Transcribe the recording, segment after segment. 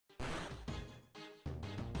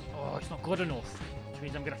Oh, it's not good enough. Which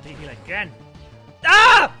means I'm going to have to heal again.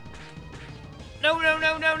 Ah! No, no,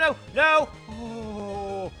 no, no, no, no!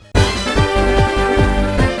 Oh.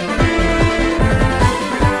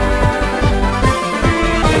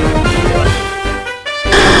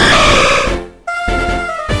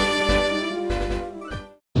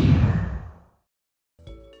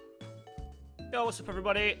 Yo, what's up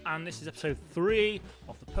everybody? And this is episode 3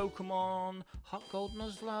 of the Pokémon HeartGold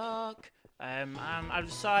Nuzlocke. And I've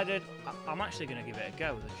decided I'm actually going to give it a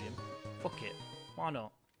go with the gym. Fuck it. Why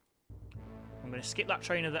not? I'm going to skip that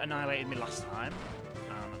trainer that annihilated me last time.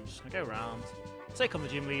 And I'm just going to go around, take on the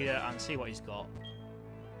gym leader and see what he's got.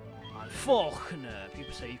 And Falkner.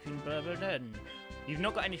 People say you can burn. You've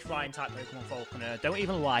not got any flying type Pokemon, Falkner. Don't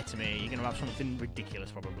even lie to me. You're going to have something ridiculous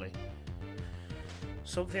probably.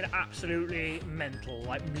 Something absolutely mental,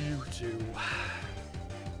 like Mewtwo.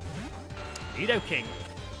 Nidoking.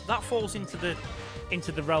 That falls into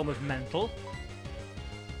the realm of mental.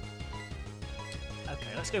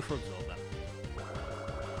 Okay, let's go for Absorb then.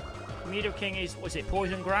 Nidoking is, what is it,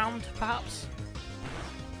 Poison Ground, perhaps?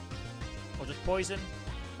 Or just Poison?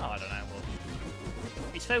 Oh, I don't know. Well,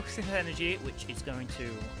 it's focusing energy, which is going to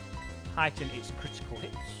heighten its critical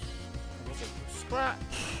hits. We'll go for Scratch.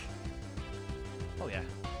 Oh yeah.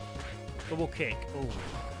 Double kick. Oh.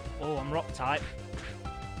 Oh, I'm rock type.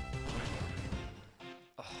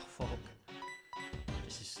 Oh fuck.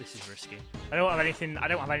 This is risky. I don't have anything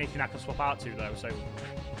I can swap out to though, so.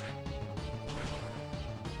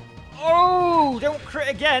 Oh, don't crit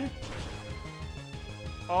again.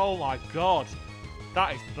 Oh my god.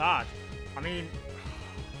 That is bad. I mean,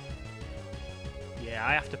 yeah,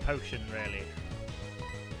 I have to potion really.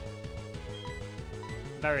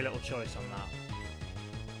 Very little choice on that.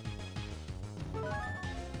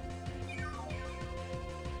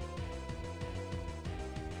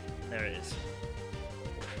 There it is.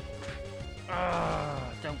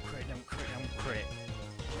 Don't crit, don't crit, don't crit.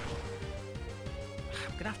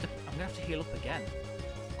 I'm gonna have to heal up again,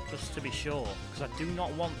 just to be sure, because I do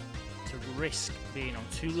not want to risk being on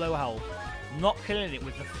too low health, not killing it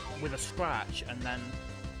with a scratch, and then.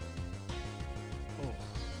 Oh.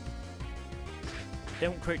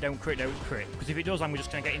 Don't crit, don't crit, don't crit. Because if it does, I'm just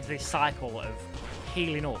gonna get into this cycle of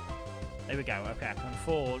healing up. There we go. Okay,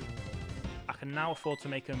 I can now afford to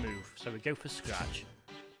make a move, so we go for Scratch.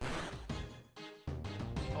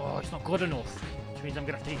 Oh, it's not good enough, which means I'm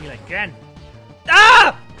going to have to heal again.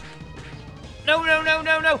 Ah! No, no, no,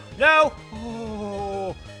 no, no, no!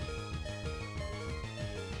 Oh.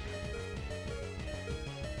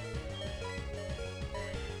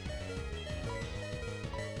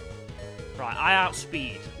 Right, I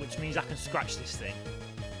outspeed, which means I can scratch this thing.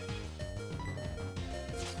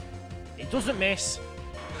 It doesn't miss.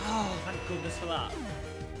 Oh, thank goodness for that.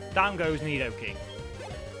 Down goes Nidoking.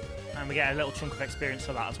 And we get a little chunk of experience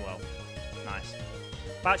for that as well. Nice.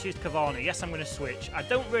 If I choose Cavani, yes, I'm going to switch. I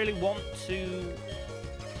don't really want to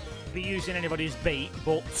be using anybody's bait,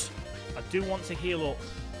 but I do want to heal up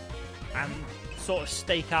and sort of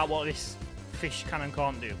stake out what this fish can and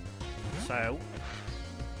can't do. So...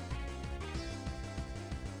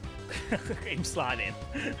 him sliding.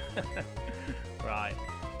 Right.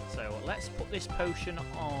 So let's put this potion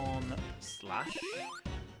on Slash.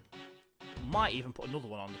 Might even put another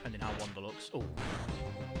one on, depending how Wanda looks. Oh.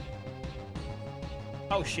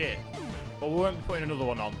 Oh shit. But we won't be putting another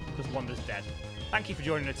one on, because Wanda's dead. Thank you for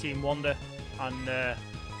joining the team, Wanda. And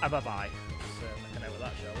bye-bye. Let's make a note of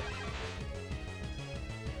that, shall we?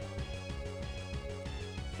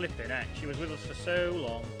 Flipping heck. She was with us for so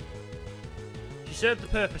long. She served the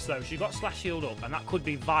purpose, though. She got Slash healed up, and that could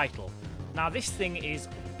be vital. Now, this thing is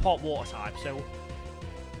pot water type, so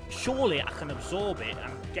surely I can absorb it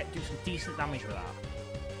and do some decent damage with that.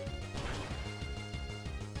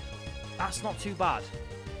 That's not too bad.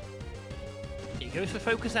 It goes for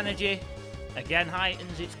focus energy, again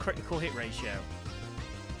heightens its critical hit ratio.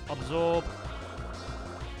 Absorb.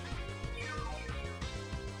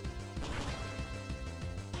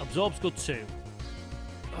 Absorb's good too.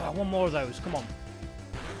 Oh, one more of those, come on.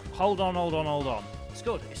 Hold on, hold on, hold on. It's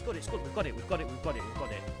good, it's good, it's good. We've got it, we've got it, we've got it, we've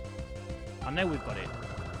got it. I know we've got it.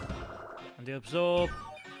 And the absorb.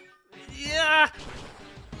 Yeah!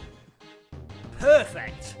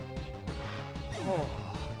 Perfect! Oh.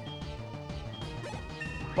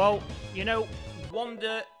 Well, you know,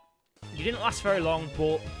 Wanda, you didn't last very long,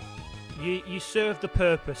 but you served the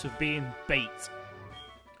purpose of being bait.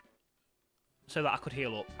 So that I could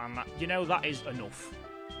heal up. And that, you know, that is enough.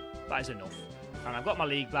 That is enough. And I've got my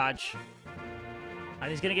league badge. And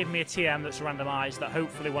he's going to give me a TM that's randomised that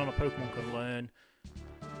hopefully one of my Pokemon can learn.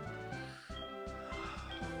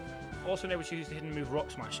 Also able to use the hidden move Rock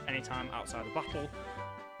Smash anytime outside of battle.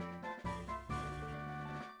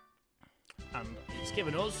 And it's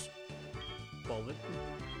given us, well, the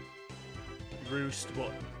Roost,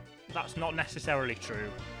 but that's not necessarily true.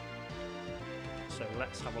 So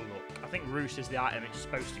let's have a look. I think Roost is the item it's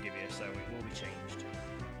supposed to give you, so it will be changed.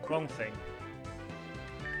 Wrong thing.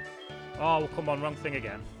 Oh, well, come on, wrong thing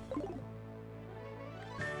again.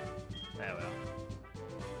 There we are.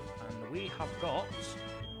 And we have got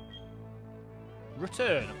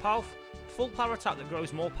Return, a full power attack that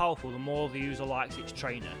grows more powerful the more the user likes its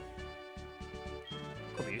trainer.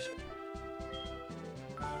 Could be useful.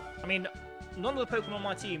 I mean, none of the Pokemon on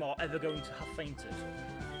my team are ever going to have fainted.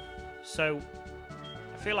 So,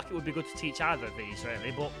 I feel like it would be good to teach either of these,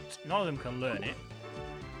 really, but none of them can learn it.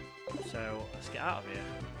 So, let's get out of here.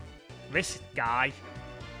 This guy,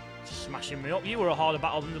 smashing me up. You were a harder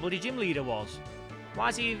battle than the bloody gym leader was. Why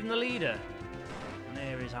is he even the leader? And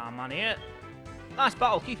here is our man here. Nice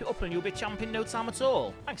battle, keep it up and you'll be champ in no time at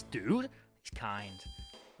all. Thanks, dude. He's kind.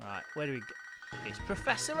 Right, where do we go? It's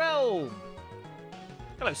Professor Elm.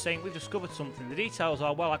 Hello, Saint. We've discovered something. The details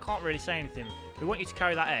are, well, I can't really say anything. We want you to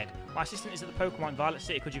carry that egg. My assistant is at the Pokemon in Violet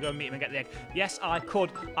City. Could you go and meet him and get the egg? Yes, I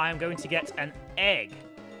could. I am going to get an egg.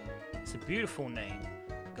 It's a beautiful name.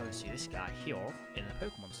 Go and see this guy here in the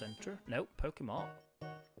Pokemon Center. No, Pokemon.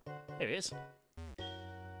 Here he is.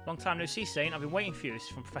 Long time no see, Saint. I've been waiting for you. This is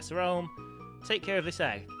from Professor Elm. Take care of this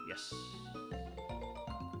egg. Yes.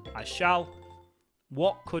 I shall.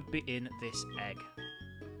 What could be in this egg?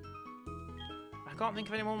 I can't think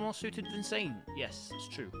of anyone more suited than Saint. Yes, it's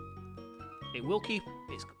true. It will keep...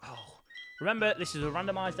 Remember, this is a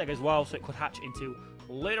randomised egg as well, so it could hatch into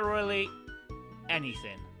literally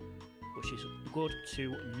anything. Which is good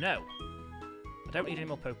to know. I don't need any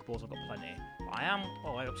more Pokeballs, I've got plenty. But I am...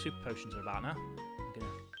 Oh, I got Super Potions are about now.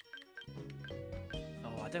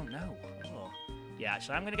 Oh, I don't know. Oh. Yeah,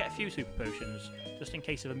 actually, I'm going to get a few Super Potions, just in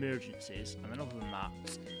case of emergencies. And then other than that,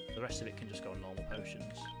 the rest of it can just go on normal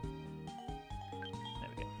potions. There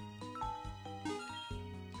we go.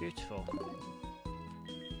 Beautiful.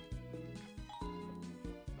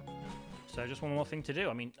 So just one more thing to do.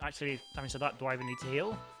 I mean, actually, having said that, do I even need to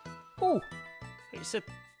heal? Oh, it's a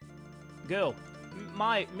girl.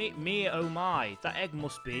 Me, oh my. That egg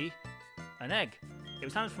must be an egg. It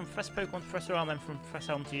was handed from Professor Pokemon to Professor Elm, then from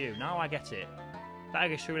Professor Elm to you. Now I get it. That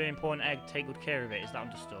egg is truly an important egg. Take good care of it. Is that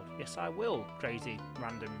understood? Yes, I will, crazy,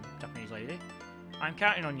 random Japanese lady. I'm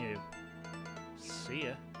counting on you. See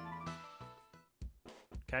ya.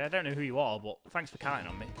 Okay, I don't know who you are, but thanks for counting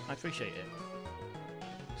on me. I appreciate it.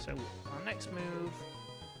 So, our next move...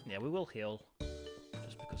 Yeah, we will heal.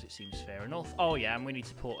 Because it seems fair enough. Oh yeah, and we need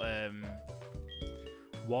to put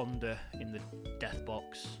Wanda in the death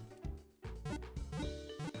box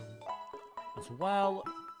as well.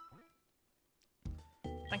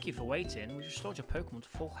 Thank you for waiting. We restored your Pokemon to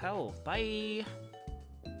full health. Bye.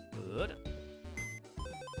 Good.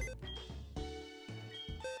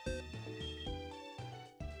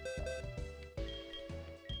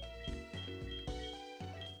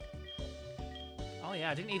 Oh yeah,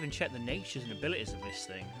 I didn't even check the natures and abilities of this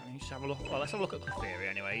thing. I need to have a look. Well, let's have a look at Clefairy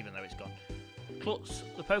anyway, even though it's gone. Plus,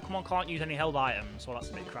 the Pokemon can't use any held items, so that's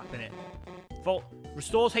a bit crap, innit? Volt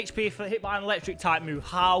restores HP if hit by an electric type move.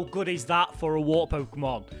 How good is that for a water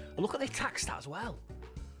Pokemon? And look at the attack stat as well.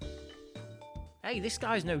 Hey, this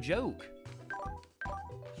guy's no joke.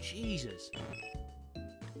 Jesus.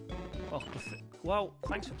 Well,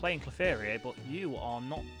 thanks for playing Clefairy, but you are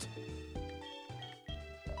not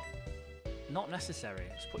necessary.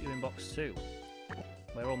 Let's put you in box 2,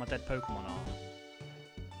 where all my dead Pokemon are.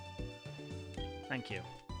 Thank you.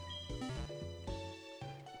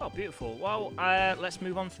 Oh, beautiful. Well, let's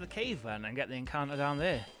move on to the cave then and get the encounter down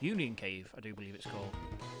there. Union Cave, I do believe it's called.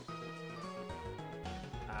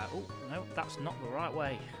 Oh, no, that's not the right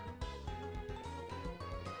way.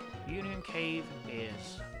 Union Cave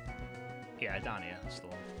is... Yeah, down here. That's the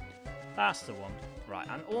one. That's the one. Right,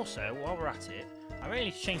 and also, while we're at it, I really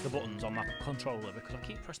need to change the buttons on my controller because I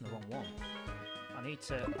keep pressing the wrong one. I need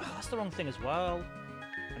to... Oh, that's the wrong thing as well.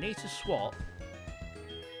 I need to swap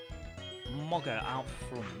Mogger out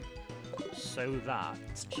front so that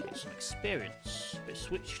she gets some experience. A bit of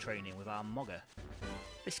switch training with our Mogger.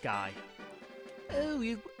 This guy. Oh,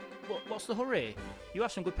 what's the hurry? You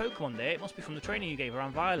have some good Pokemon there. It must be from the training you gave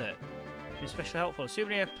around Violet. It's been especially helpful.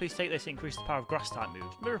 Souvenir, please take this to increase the power of Grass-type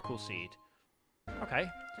moves. Miracle Seed. Okay,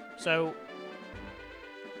 so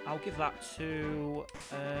I'll give that to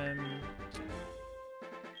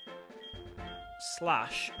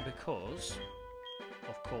Slash because,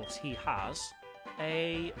 of course, he has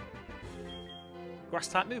a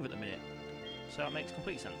Grass-type move at the minute. so that makes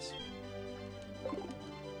complete sense.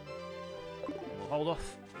 We'll hold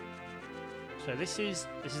off. So this is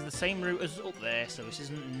the same route as up there, so this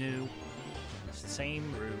isn't new. It's the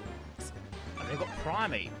same route. And they've got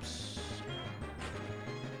primates.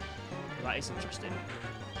 That is interesting.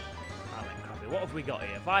 Oh, then, crappy. What have we got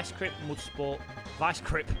here? Vice Grip, Mud Sport, Vice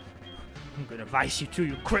Grip. I'm gonna vice you to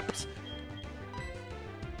you crypt.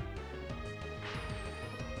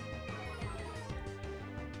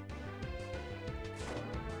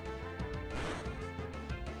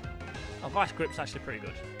 Oh, Vice Grip's actually pretty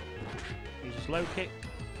good. Uses low kick.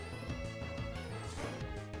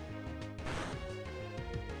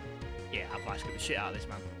 Yeah, I'll Vice Grip the shit out of this,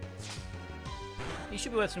 man. He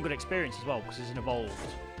should be worth some good experience as well, because he's an evolved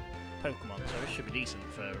Pokemon, so this should be decent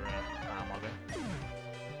for Armago.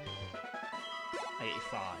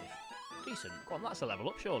 85. Decent. Go on, that's a level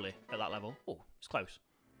up, surely, at that level. Oh, it's close.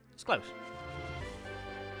 It's close.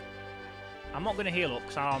 I'm not going to heal up,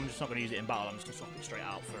 because I'm just not going to use it in battle. I'm just going to swap it straight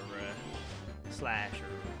out for Slash or...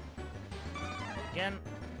 Again.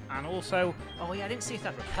 And also... Oh, yeah, I didn't see if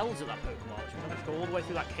that repels at that Pokemon. We're going to have to go all the way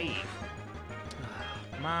through that cave.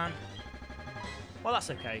 Man. Well, that's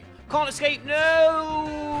okay. Can't escape!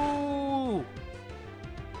 No!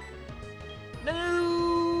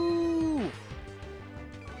 No!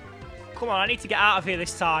 Come on, I need to get out of here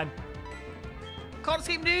this time. Can't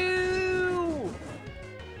escape! No!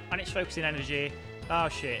 And it's focusing energy. Oh,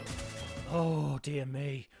 shit. Oh, dear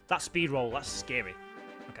me. That speed roll, that's scary.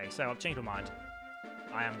 Okay, so I've changed my mind.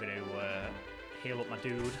 I am going to heal up my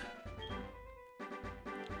dude.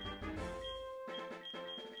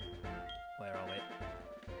 Where are we?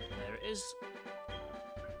 There it is.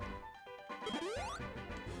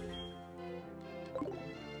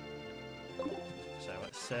 So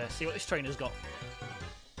let's see what this trainer's got.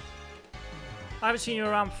 I haven't seen you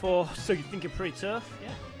around before, so you think you're pretty tough?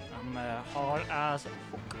 Yeah, I'm hard as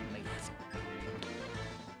fuck, mate.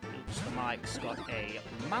 Oops, the mic's got a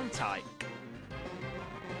Mantike.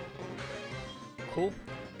 Cool.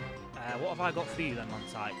 What have I got for you then,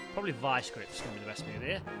 Mantike? Probably Vice Grip's going to be the best move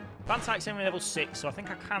here. Mantike's only level 6, so I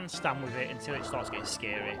think I can stand with it until it starts getting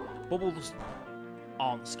scary. Bubbles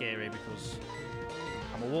aren't scary because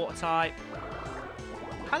I'm a water type.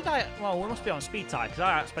 How did I... Well, we must be on speed type because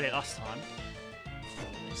I outsped it last time.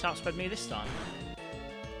 It's outsped me this time.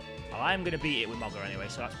 Well, I am going to beat it with Mogger anyway,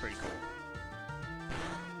 so that's pretty cool.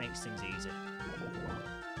 Makes things easy.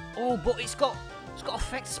 Oh, but it's got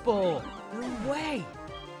Effect Spore. No way.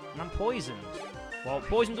 And I'm poisoned. Well,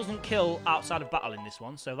 poison doesn't kill outside of battle in this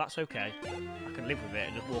one, so that's okay. I can live with it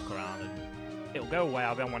and just walk around and it'll go away.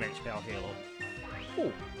 I'll be on 1 HP, I'll heal up.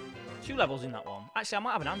 Ooh, 2 levels in that one. Actually, I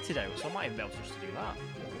might have an antidote, so I might even be able to just do that.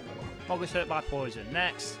 Mogger's hurt by poison.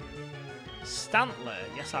 Next, Stantler.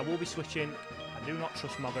 Yes, I will be switching. I do not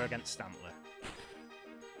trust Mogger against Stantler.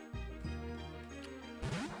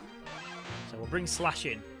 So we'll bring Slash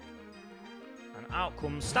in. And out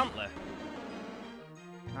comes Stantler.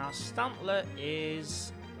 Now, Stantler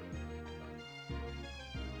is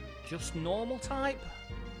just normal type.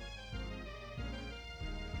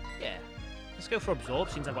 Yeah. Let's go for Absorb,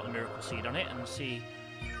 since I've got the Miracle Seed on it, and see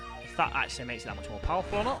if that actually makes it that much more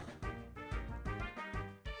powerful or not.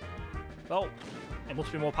 Well, it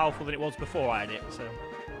must be more powerful than it was before I had it, so...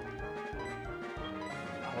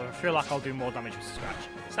 I feel like I'll do more damage with Scratch.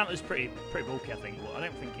 Stantler's pretty bulky, I think, but I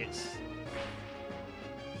don't think it's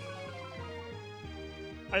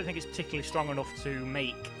particularly strong enough to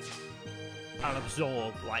make an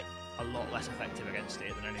Absorb like a lot less effective against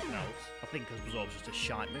it than anything else. I think Absorb's just a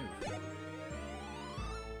shite move.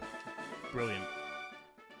 Brilliant.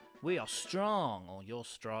 We are strong, or you're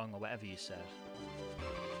strong, or whatever you said.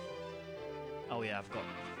 Oh yeah, I've got...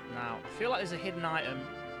 Now, I feel like there's a hidden item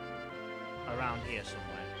around here somewhere.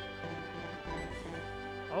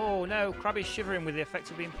 Oh no, Krabby's shivering with the effect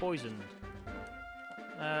of being poisoned.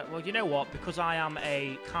 Well, you know what? Because I am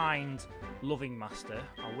a kind, loving master,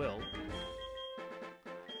 I will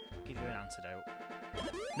give you an antidote.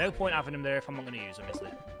 No point having him there if I'm not going to use him, is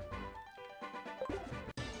there?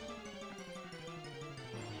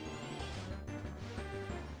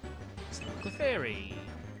 Clefairy.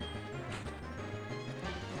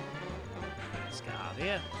 Let's get out of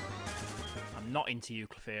here. I'm not into you,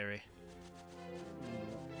 Clefairy.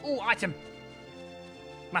 Ooh, item!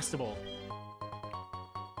 Master Ball.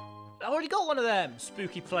 I already got one of them!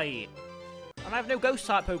 Spooky Plate. And I have no ghost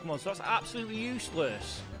type Pokemon, so that's absolutely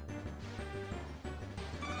useless.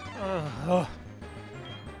 So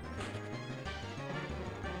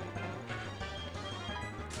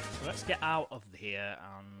let's get out of here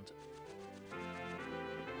and...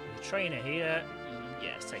 The trainer here.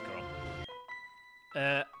 Yeah, let's take her on.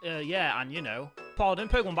 Yeah, and you know. Pardon,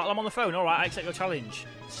 Pokemon Battle, I'm on the phone. Alright, I accept your challenge.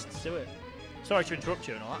 Let's do it. Sorry to interrupt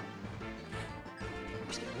you and all that.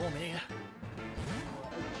 It's getting warm in here.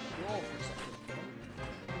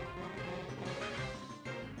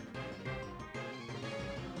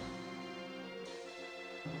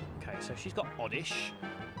 Okay, so she's got Oddish,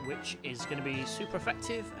 which is going to be super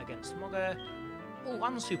effective against Smogger. Oh,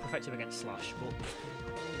 and super effective against Slash, but...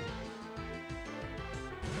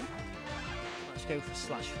 Let's go for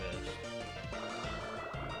Slash first.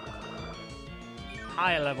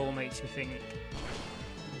 Higher level makes me think...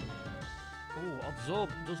 Oh, Absorb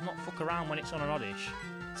does not fuck around when it's on an Oddish.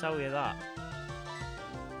 I'll tell you that.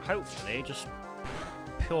 Hopefully, just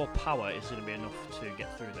pure power is going to be enough to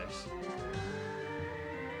get through this.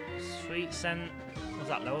 Sweet Scent. Does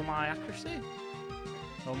that lower my accuracy?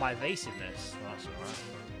 Lower my evasiveness? Well, that's alright.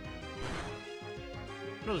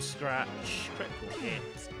 Another scratch. Critical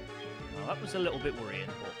hit. Well, that was a little bit worrying,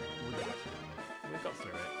 but we got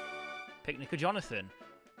through it. Picnic of Jonathan.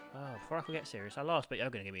 Oh, before I could get serious, I lost, but you're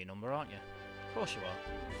going to give me a number, aren't you? Of course you are.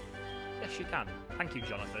 Yes, you can. Thank you,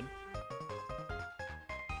 Jonathan.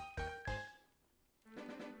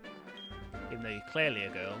 Even though you're clearly a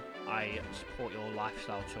girl, I support your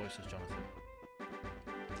lifestyle choices, Jonathan.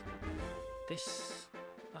 That's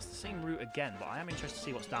the same route again, but I am interested to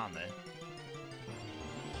see what's down there.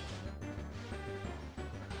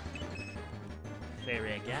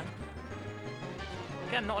 Theory again.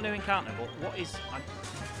 Again, not a new encounter, but what is... I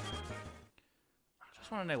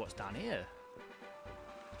just want to know what's down here.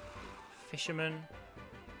 Fisherman.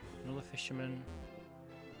 Another fisherman.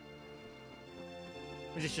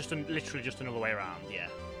 Is this just literally just another way around? Yeah.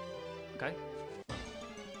 Okay.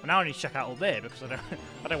 Well, now I need to check out all there because I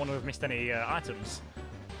don't want to have missed any items.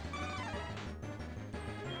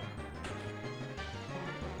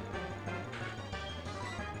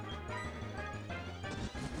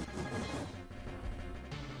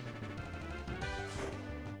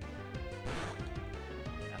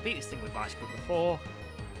 I beat this thing with Vice Grip before,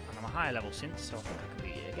 and I'm a higher level since, so I think I can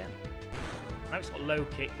beat it again. I know it's got low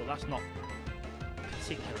kick, but that's not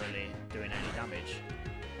particularly doing any damage.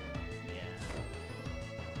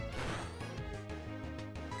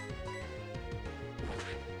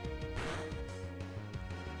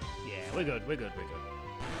 Yeah, we're good, we're good, we're good.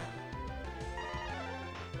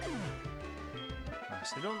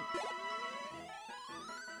 Nicely done.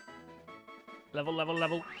 Level, level,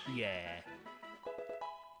 level. Yeah.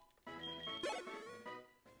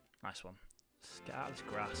 Nice one. Let's get out of this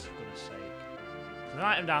grass, for goodness sake. There's an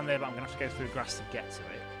item down there, but I'm going to have to go through grass to get to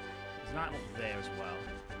it. There's an item up there as well.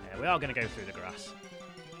 Yeah, we are going to go through the grass.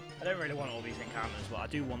 I don't really want all these encounters, but I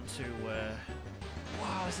do want to...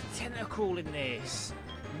 Wow, there's a tentacle in this!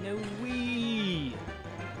 No way!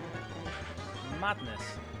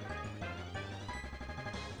 Madness.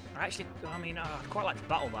 I mean, I'd quite like to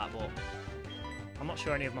battle that, but... I'm not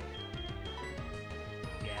sure any of my...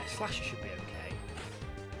 Yeah, Slasher should be okay.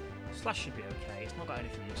 Slash should be okay, it's not got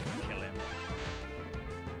anything that's going to kill him.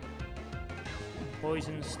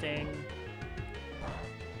 Poison Sting.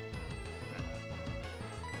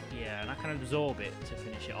 Yeah, and I can absorb it to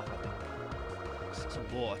finish it off, I think. It's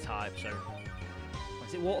a water type, so...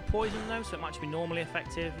 Is it water poison though, so it might just be normally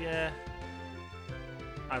effective? Yeah.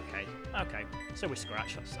 Okay, okay. So we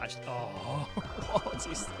scratch. Oh, what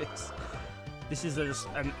is this? This is a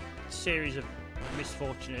series of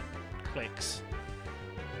misfortunate clicks.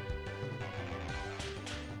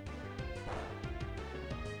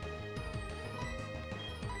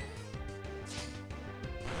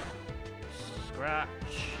 Scratch.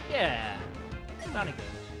 Yeah. Danny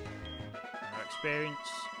good. Our experience.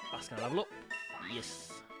 That's going to level up. Yes.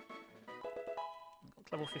 Got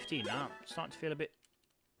to level 15 now. Starting to feel a bit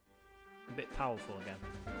powerful again.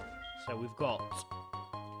 So we've got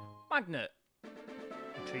Magnet.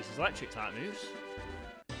 Increases electric type moves.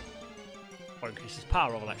 Or increases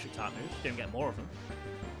power of electric type moves. Don't get more of them.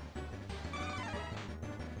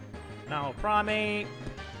 Now Primate.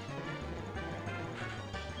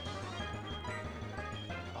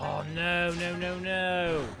 Oh no, no, no,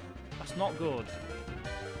 no. That's not good.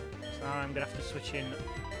 So now I'm going to have to switch in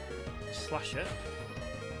Slasher.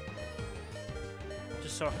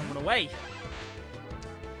 Just so I can run away.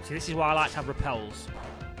 See, this is why I like to have repels.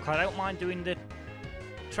 I don't mind doing the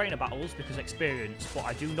trainer battles because experience, but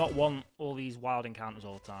I do not want all these wild encounters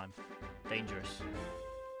all the time. Dangerous.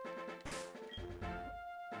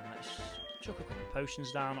 And let's chuck a couple of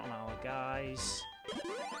potions down on our guys.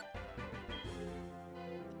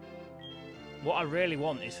 What I really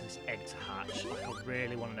want is for this egg to hatch. Like, I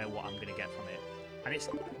really want to know what I'm going to get from it. And it's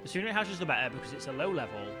the sooner it hatches the better because it's a low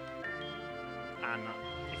level. And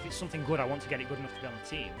if it's something good, I want to get it good enough to be on the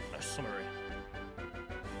team. A summary.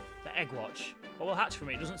 The egg watch. What will hatch for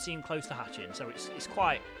me? It doesn't seem close to hatching, so it's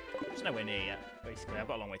quite... It's nowhere near yet, basically. I've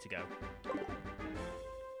got a long way to go.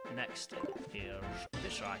 Next is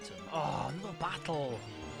this item. Oh, another battle!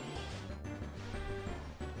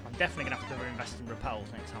 I'm definitely going to have to invest in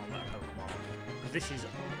repels next time I'm at Pokemon. Because this is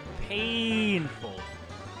painful.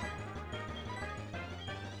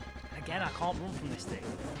 And again, I can't run from this thing.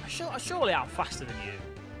 Surely I'm faster than you.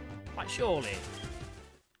 Like, surely.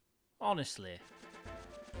 Honestly.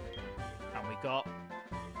 And we got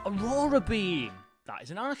Aurora Beam. That is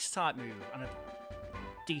an Ice type move and a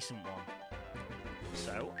decent one.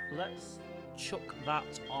 So let's chuck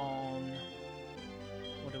that on.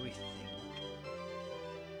 What do we think?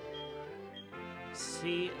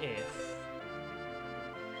 See if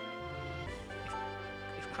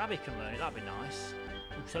Krabby can learn it, that'd be nice.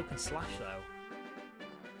 Ooh, so can Slash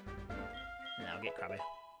though. Now get Krabby.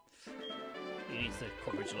 He needs the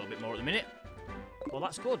coverage a little bit more at the minute. Well,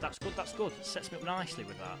 that's good, that's good, that's good. It sets me up nicely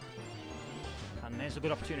with that. And there's a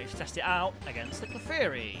good opportunity to test it out against the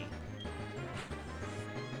Clefairy.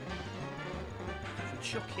 If we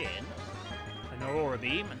chuck in an Aurora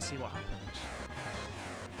Beam and see what happens.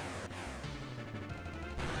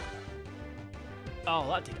 Oh,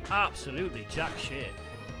 that did absolutely jack shit.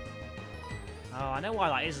 Oh, I know why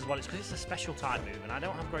that is as well. It's because it's a special type move, and I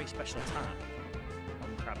don't have great special attack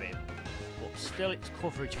on Krabby. But still, it's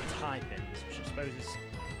coverage for typings, which I suppose is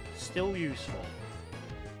still useful.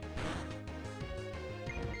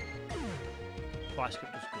 Fly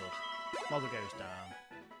Script does good. Mogger goes down.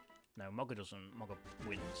 No, Mogger doesn't. Mogger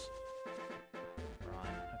wins.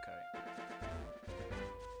 Right, okay.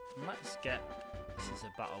 Let's get... This is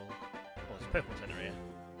a battle... Well, there's a Pokemon Center here.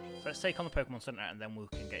 So let's take on the Pokemon Center and then we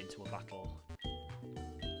can get into a battle.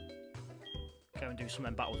 Go and do some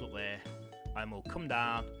battles up there. And we'll come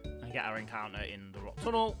down and get our encounter in the Rock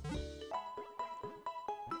Tunnel.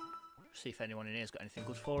 See if anyone in here's got anything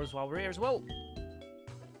good for us while we're here as well.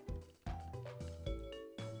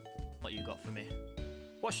 What you got for me?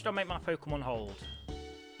 What should I make my Pokemon hold?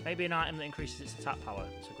 Maybe an item that increases its attack power.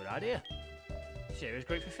 It's a good idea. This area is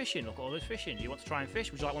great for fishing. Look at all this fishing. Do you want to try and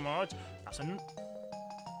fish? Would you like one of my rods? It's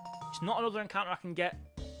not another encounter I can get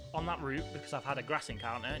on that route because I've had a grass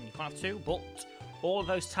encounter and you can't have two, but all of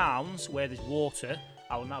those towns where there's water,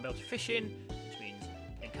 I will now be able to fish in, which means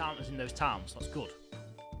encounters in those towns. That's good.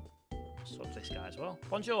 Swap this guy as well.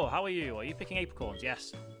 Bonjour, how are you? Are you picking apricorns?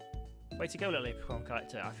 Yes. Way to go, little apricorn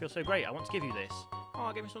character. I feel so great. I want to give you this.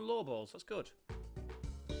 Oh, give me some law balls. That's good.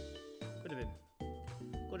 Good of him.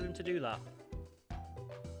 Good of him to do that.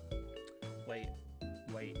 Wait.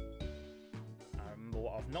 I remember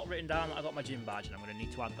what I've not written down that I got my gym badge and I'm going to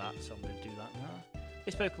need to add that, so I'm going to do that now.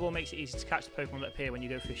 This Pokeball makes it easy to catch the Pokemon that appear when you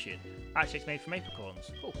go fishing. Actually, it's made from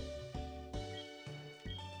apricorns. Cool.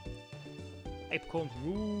 Apricorns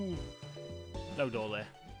rule. No door there.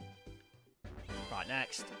 Right,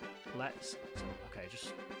 next. Let's... Okay,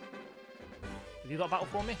 just... Have you got a battle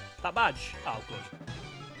for me? That badge? Oh, good.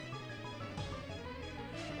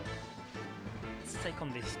 Let's take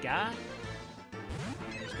on this guy.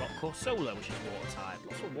 He's got, of course, Solar, which is water type.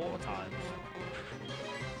 Lots of water types.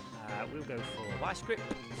 We'll go for Vice Grip.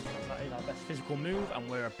 That is our best physical move, and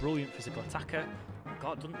we're a brilliant physical attacker. Oh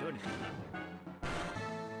God, it doesn't do anything now.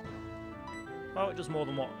 Well, it does more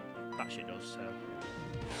than what that shit does, so...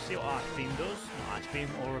 See what Ice Beam does. Not Ice Beam,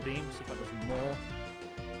 Aura Beam, see if that does more.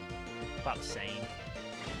 About the same.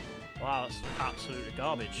 Wow, that's absolutely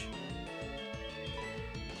garbage.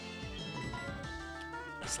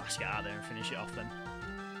 Let's slash it out there and finish it off then.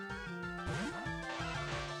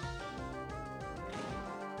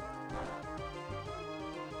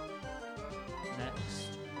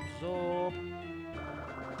 Next, absorb.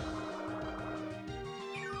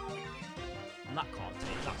 And that can't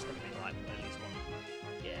take, that's going to be like at least one.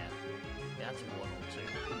 Yeah, that's one or two.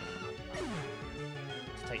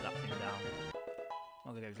 Let's take that thing down.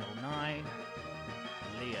 Mogger goes level 9.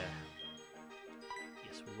 Leah.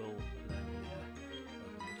 Yes, we will learn Leah.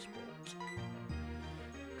 Sport.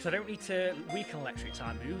 Because I don't need to weaken electric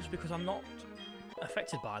type moves because I'm not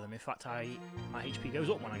affected by them. In fact, my HP goes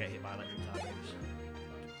up when I get hit by electric type moves.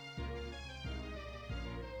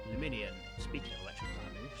 Luminion. Speaking of electric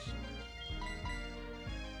type moves.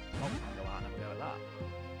 Oh, I'll go out and have a go at that.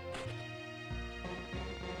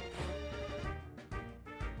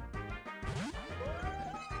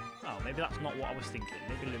 Oh, maybe that's not what I was thinking.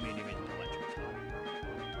 Maybe Luminium isn't electric type.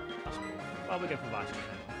 That's cool. Well, we'll go for Vice Grip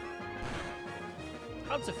then.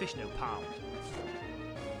 How does a fish know pound?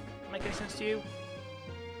 Make any sense to you?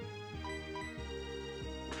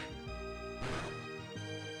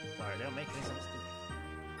 Sorry, they don't make any sense to me.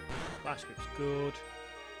 Vice grip's good.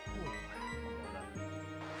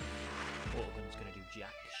 Water gun's gonna do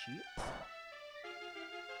jack shit.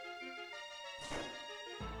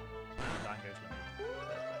 And down goes lemon.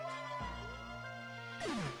 Perfect.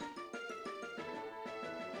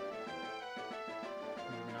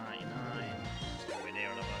 99. Let's go in here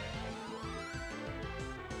on a moment.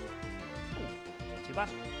 Not too bad.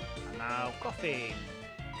 And now coffee.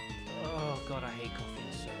 Oh god, I hate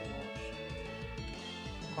coffins so much.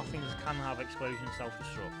 Coffins can have explosion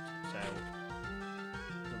self-destruct, so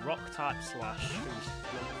the rock type slash, who's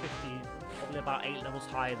level 15, probably about 8 levels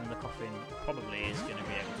higher than the coffin, probably is going to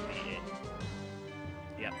be able to beat it.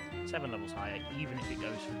 Yep, 7 levels higher, even if it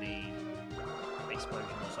goes for the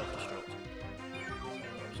explosion or self-destruct.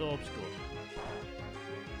 Absorb's good.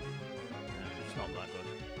 No, it's not that good.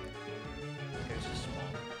 It goes for small.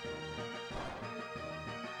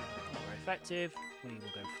 Effective. We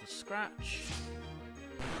will go for the scratch.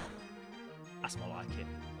 That's more like it.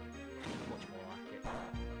 Much more like it.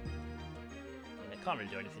 Yeah, it can't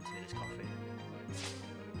really do anything to me, this coffee.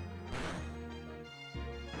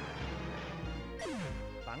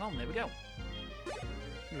 Bang on, there we go.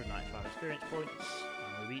 195 experience points.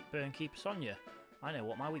 And we beat Burn Keeper Sonia. I know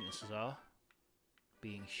what my weaknesses are.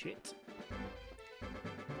 Being shit.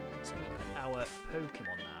 Let's look at our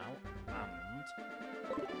Pokemon now. And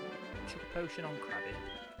chuck a potion on Krabby.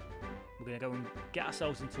 We're going to go and get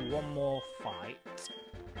ourselves into one more fight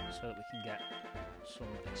so that we can get some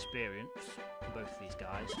experience from both of these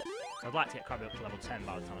guys. I'd like to get Krabby up to level 10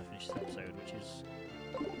 by the time I finish this episode, which is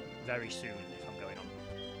very soon if I'm going on.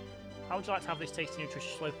 How would you like to have this tasty,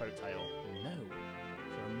 nutritious Slowpoke tail? No.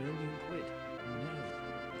 For £1,000,000. No.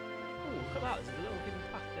 Oh, look at that, there's a little hidden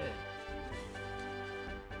path there.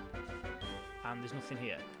 And there's nothing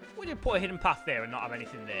here. Would you put a hidden path there and not have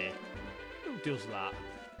anything there? Who does that?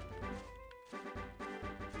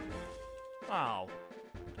 Wow.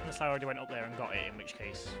 Unless I already went up there and got it, in which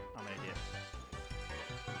case I'm an idiot.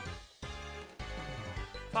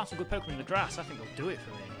 Found some good Pokemon in the grass, I think they'll do it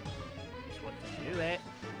for me. Just want to do it.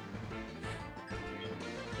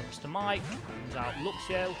 Mr. Mike, comes out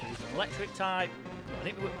Luxio, who's an electric type.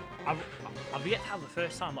 I've yet to have the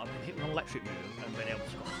first time that I've been hit with an electric move and been able to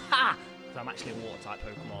score. Ha! I'm actually a water type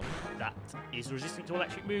Pokemon that is resistant to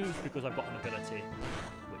electric moves because I've got an ability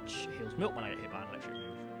which heals me up when I get hit by an electric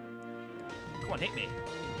move. Come on, hit me.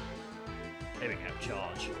 There we go,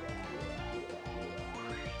 charge.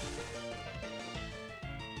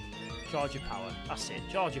 Charge your power. That's it,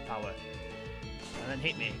 charge your power. And then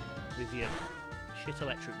hit me with your shit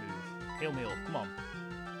electric move. Heal me up, come on.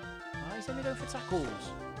 Oh, he's only going for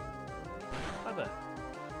tackles. Clever.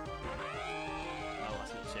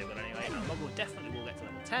 But anyway, and Muggle definitely will get to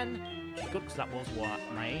level 10, which is good because that was what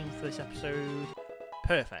my aim for this episode.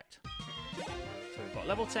 Perfect. So we've got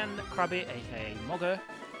level 10 Krabby, aka Mogger,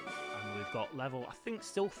 and we've got level, I think,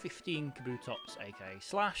 still 15 Kabutops, aka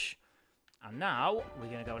Slash. And now we're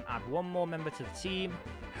going to go and add one more member to the team,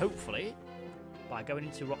 hopefully, by going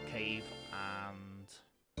into Rock Cave and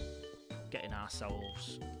getting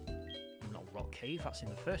ourselves. Not Rock Cave, that's in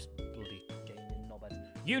the first bloody game in Knobhead.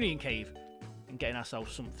 Union Cave! And getting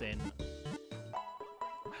ourselves something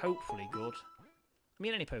hopefully good. I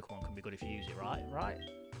mean, any Pokemon can be good if you use it right, right?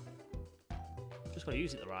 Just got to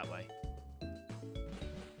use it the right way.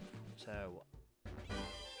 So,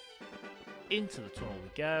 into the tunnel we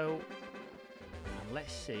go, and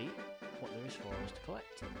let's see what there is for us to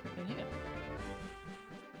collect in here.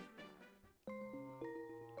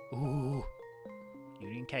 Ooh,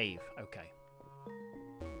 Union Cave, okay.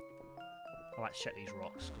 I like to check these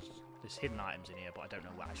rocks, because there's hidden items in here, but I don't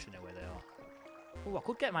actually know where they are. Oh, I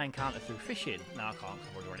could get my encounter through fishing. No, I can't,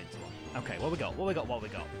 because I've already run into one. Okay, what we got? What we got? What we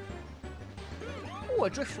got? Oh, a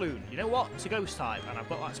Drifloon. You know what? It's a ghost type, and I've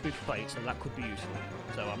got that spooky plate, so that could be useful.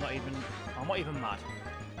 So I'm not even mad.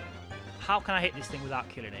 How can I hit this thing without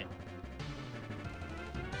killing it?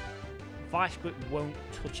 Vice Grip won't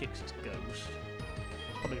touch it because it's ghost.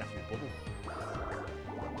 It's probably going to have to be Bubble.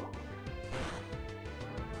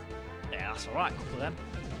 Yeah, that's alright, a couple of them.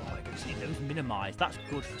 Oh, I can see those minimised. That's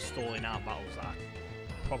good for stalling out battles that I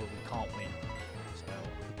probably can't win. So, I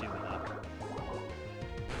could do with that.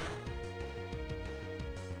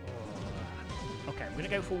 Okay, I'm going to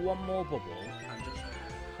go for one more bubble and just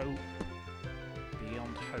hope,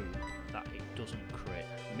 beyond hope, that it doesn't crit.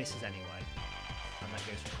 It misses anyway. And that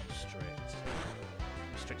goes for Constrict.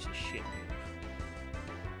 Constrict's a shit move.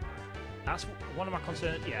 That's one of my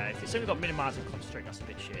concerns. Yeah, if it's only got minimised and Constrict, that's a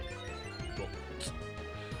bit shit. But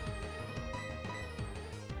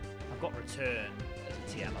I've got Return as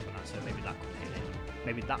a TM, haven't I? So maybe that could hit it.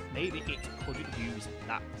 Maybe it could use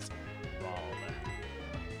that rather.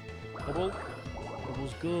 Bubble.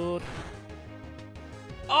 Bubble's good.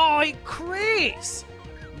 Oh, it crits!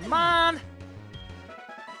 Man!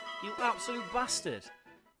 You absolute bastard.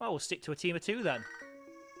 Well, we'll stick to a team of 2 then.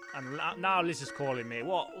 And now Liz is calling me.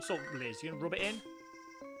 What's up, Liz? You gonna rub it in?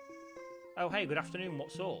 Oh, hey, good afternoon.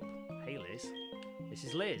 What's up? Hey, Liz. This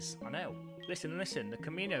is Liz. I know. Listen. The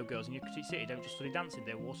Camino girls in your city don't just study dancing.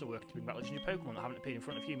 They're also working to bring back legendary Pokemon that haven't appeared in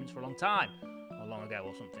front of humans for a long time. Or long ago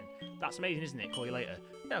or something. That's amazing, isn't it? Call you later.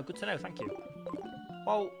 No, good to know. Thank you.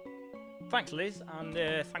 Well, thanks, Liz. And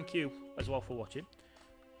thank you as well for watching.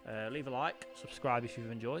 Leave a like, subscribe if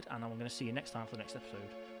you've enjoyed. And I'm going to see you next time for the next episode,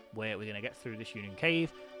 where we're going to get through this Union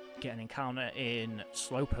Cave, get an encounter in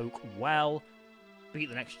Slowpoke Well, beat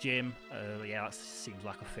the next gym. Yeah, that seems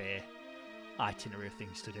like a fair itinerary of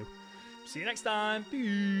things to do. See you next time.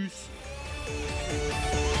 Peace.